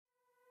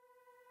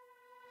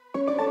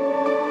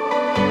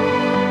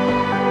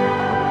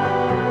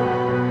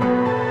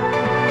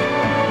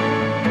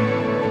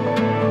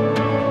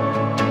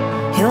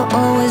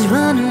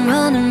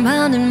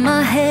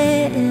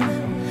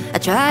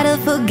try to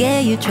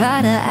forget you,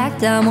 try to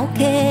act I'm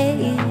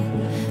okay,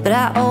 but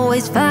I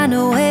always find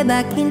a way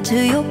back into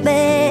your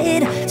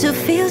bed to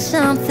feel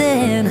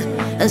something,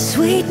 a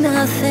sweet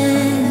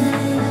nothing.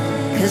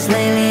 Cause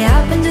lately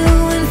I've been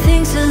doing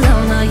things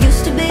alone. I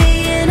used to be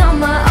in on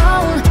my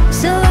own,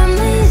 so I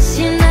miss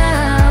you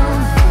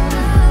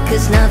now.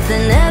 Cause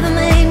nothing ever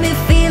made me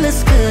feel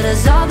as good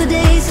as all the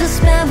days I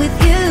spent with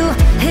you.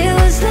 It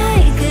was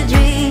like a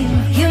dream.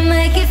 You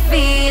make it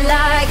feel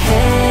like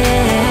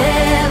heaven.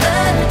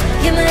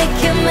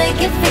 You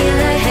make it feel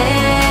like heaven.